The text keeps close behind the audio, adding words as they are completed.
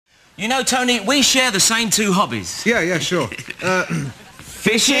You know, Tony, we share the same two hobbies. Yeah, sure.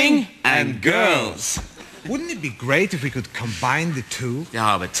 Fishing and girls. Wouldn't it be great if we could combine the two?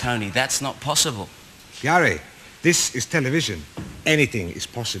 Oh, but Tony, that's not possible. Yari, this is television. Anything is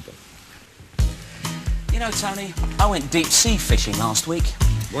possible. You know, Tony, I went deep sea fishing last week.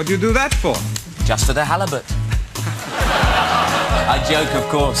 What do you do that for? Just for the halibut. I joke, of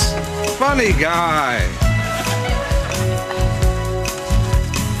course. Funny guy.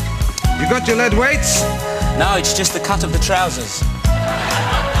 You got your lead weights? No, it's just the cut of the trousers.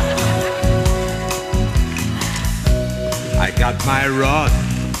 I got my rod.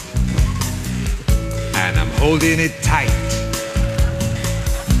 And I'm holding it tight.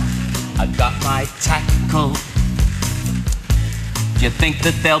 I got my tackle. Do you think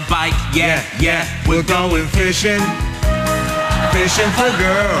that they'll bite? Yeah. We're going fishing. Fishing for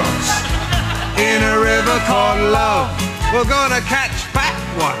girls. In a river called love. We're gonna catch fat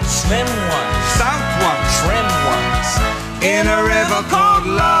ones. Slim ones. Stout ones. Trim ones. In a river called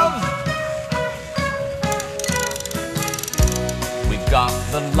love. We've got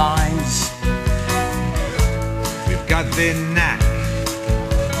the lines. We've got the knack.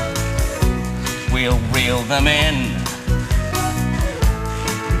 We'll reel them in.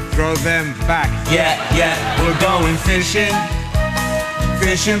 Throw them back. Yeah. We're going fishing.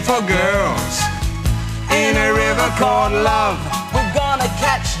 Fishing for girls. In a river called love. We're gonna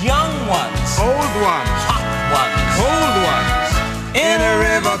catch young ones. Old ones. Hot ones. Cold ones. In a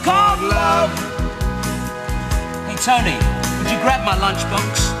river called love. Hey, Tony, would you grab my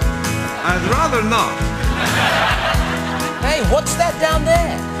lunchbox? I'd rather not. Hey, what's that down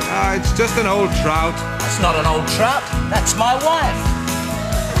there? It's just an old trout. That's not an old trout. That's my wife.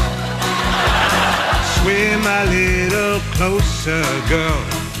 Swim a little closer, girl,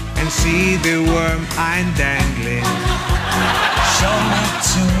 and see the worm I'm dangling. Show me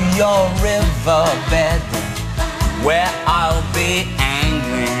to your riverbed where I'll be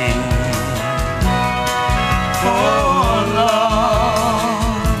angling. Oh,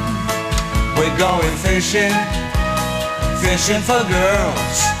 Lord. We're going fishing, fishing for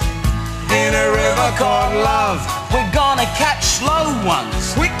girls. In a river called love. We're gonna catch slow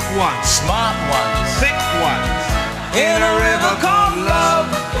ones, Quick ones. smart ones, Thick ones. In a river called love.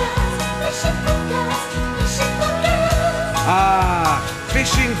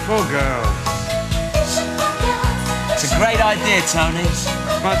 Fishing for girls. It's a great idea, Tony.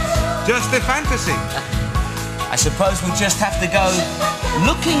 But just a fantasy. I suppose we'll just have to go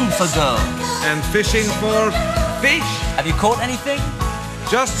looking for girls. And fishing for fish. Have you caught anything?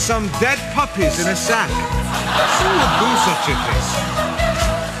 Just some dead puppies in a sack. Who would do such a thing?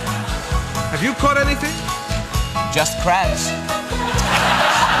 Have you caught anything? Just crabs.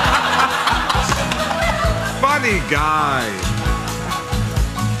 Funny guy.